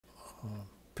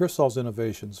Pearsall's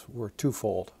innovations were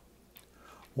twofold.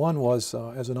 One was,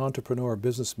 as an entrepreneur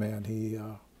businessman, he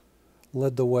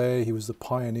led the way. He was the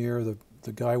pioneer,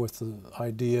 the guy with the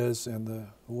ideas and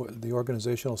the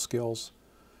organizational skills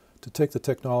to take the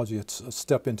technology a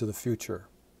step into the future.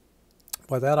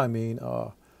 By that I mean,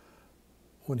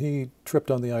 when he tripped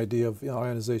on the idea of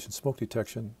ionization smoke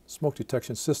detection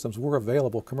systems were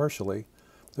available commercially.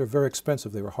 They're very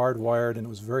expensive. They were hardwired, and it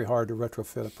was very hard to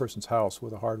retrofit a person's house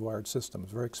with a hardwired system. It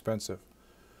was very expensive.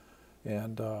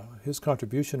 And his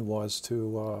contribution was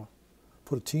to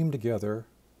put a team together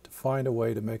to find a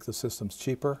way to make the systems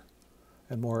cheaper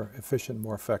and more efficient, and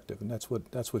more effective. And that's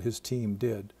what his team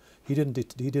did. He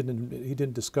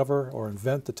didn't discover or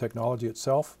invent the technology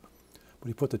itself, but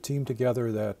he put the team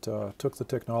together that took the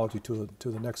technology to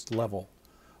the next level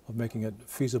of making it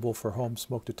feasible for home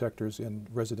smoke detectors in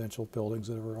residential buildings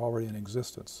that were already in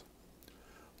existence.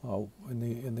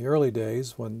 In the early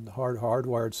days, when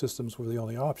hardwired systems were the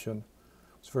only option,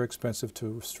 it was very expensive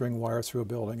to string wire through a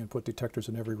building and put detectors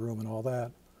in every room and all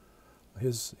that.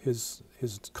 His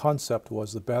concept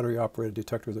was the battery-operated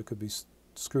detector that could be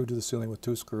screwed to the ceiling with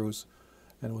 2 screws,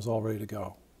 and it was all ready to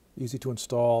go. Easy to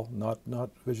install, not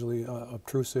visually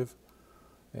obtrusive,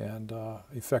 and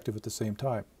effective at the same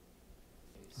time.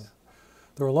 Yeah.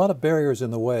 There were a lot of barriers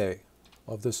in the way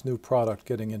of this new product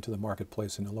getting into the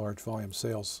marketplace in a large volume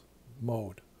sales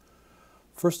mode.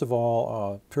 First of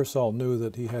all, Pearsall knew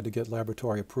that he had to get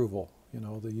laboratory approval. You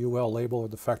know, the UL label or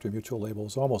the factory mutual label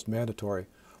is almost mandatory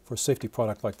for a safety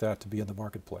product like that to be in the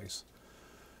marketplace.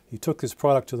 He took his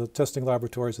product to the testing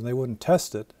laboratories and they wouldn't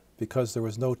test it because there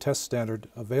was no test standard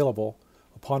available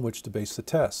upon which to base the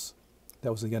tests.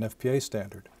 That was the NFPA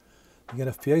standard. The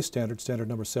NFPA standard, standard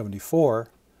number 74,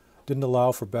 didn't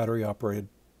allow for battery-operated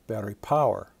battery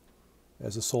power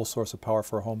as the sole source of power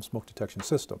for a home smoke detection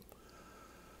system.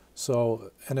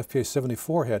 So NFPA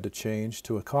 74 had to change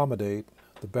to accommodate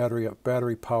the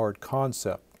battery-powered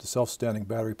concept, the self-standing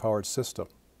battery-powered system.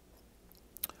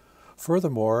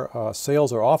 Furthermore,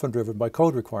 sales are often driven by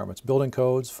code requirements. Building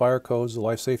codes, fire codes, the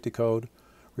life safety code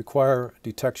require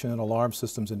detection and alarm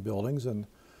systems in buildings, and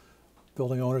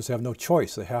building owners have no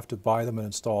choice. They have to buy them and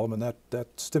install them, and that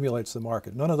stimulates the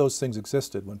market. None of those things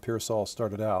existed when Pearsall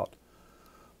started out.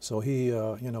 So he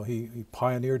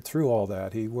pioneered through all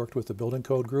that. He worked with the building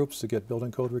code groups to get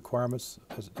building code requirements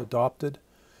adopted.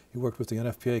 He worked with the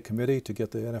NFPA committee to get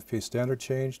the NFPA standard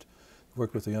changed. He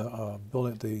worked with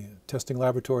the testing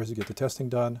laboratories to get the testing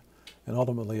done. And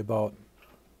ultimately, about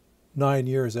 9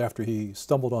 years after he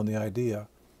stumbled on the idea,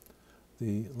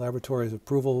 the laboratory's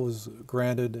approval was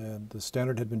granted and the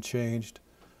standard had been changed,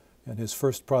 and his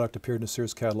first product appeared in the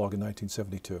Sears catalog in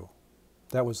 1972.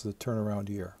 That was the turnaround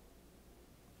year.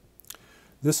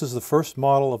 This is the first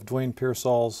model of Duane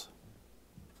Pearsall's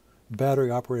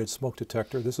battery-operated smoke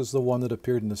detector. This is the one that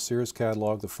appeared in the Sears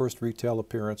catalog. The first retail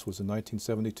appearance was in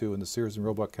 1972 in the Sears and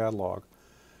Roebuck catalog.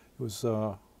 It was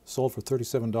sold for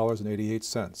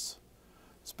 $37.88.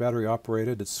 It's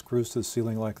battery-operated. It screws to the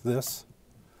ceiling like this,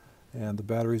 and the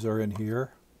batteries are in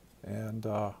here, and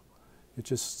it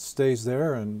just stays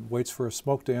there and waits for a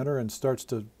smoke to enter and starts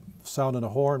to sound in a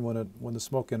horn when the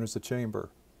smoke enters the chamber.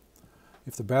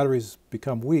 If the batteries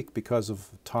become weak because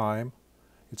of time,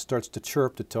 it starts to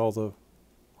chirp to tell the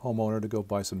homeowner to go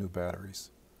buy some new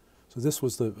batteries. So this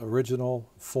was the original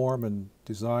form and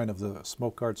design of the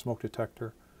smoke guard smoke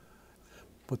detector.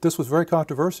 But this was very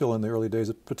controversial in the early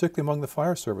days, particularly among the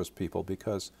fire service people,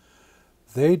 because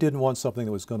they didn't want something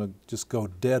that was going to just go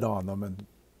dead on them and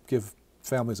give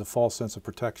families a false sense of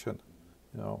protection.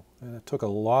 And it took a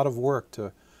lot of work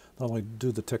to not only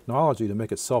do the technology to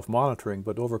make it self-monitoring,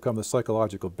 but overcome the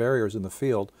psychological barriers in the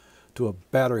field to a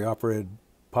battery-operated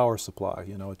power supply.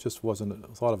 It just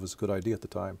wasn't thought of as a good idea at the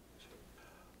time.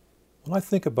 When I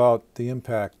think about the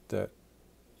impact that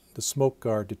the smoke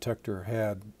guard detector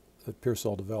had that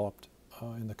Pearsall developed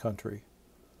in the country,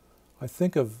 I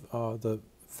think of the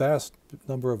vast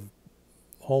number of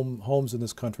homes in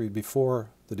this country before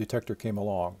the detector came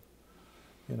along.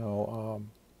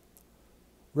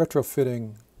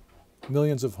 Retrofitting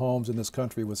millions of homes in this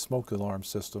country with smoke alarm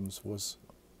systems was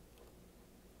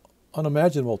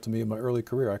unimaginable to me in my early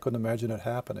career. I couldn't imagine it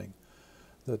happening,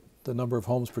 that the number of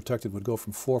homes protected would go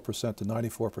from 4% to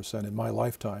 94% in my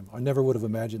lifetime. I never would have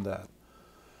imagined that.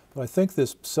 But I think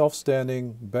this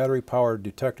self-standing battery-powered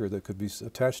detector that could be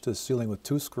attached to the ceiling with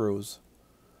 2 screws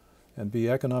and be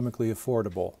economically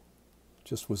affordable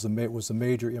just was the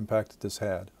major impact that this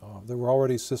had. There were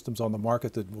already systems on the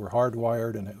market that were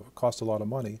hardwired and it cost a lot of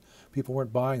money. People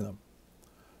weren't buying them.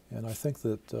 And I think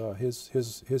that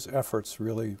his efforts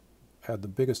really had the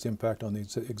biggest impact on the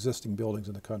existing buildings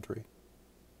in the country.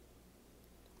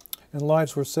 And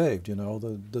lives were saved, you know.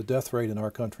 The death rate in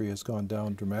our country has gone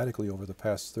down dramatically over the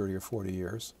past 30 or 40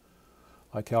 years.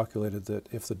 I calculated that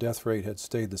if the death rate had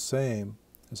stayed the same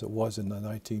as it was in the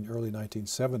early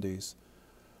 1970s,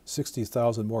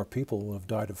 60,000 more people would have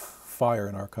died of fire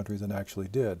in our country than actually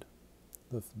did.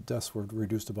 The deaths were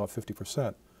reduced about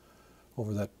 50%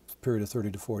 over that period of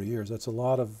 30 to 40 years. That's a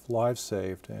lot of lives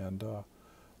saved, and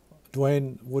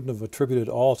Duane wouldn't have attributed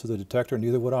all to the detector,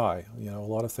 neither would I. You know, a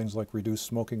lot of things like reduced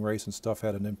smoking rates and stuff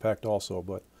had an impact also,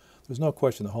 but there's no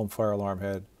question the home fire alarm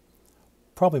had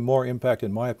probably more impact,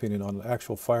 in my opinion, on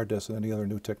actual fire deaths than any other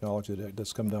new technology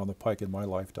that's come down the pike in my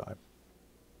lifetime.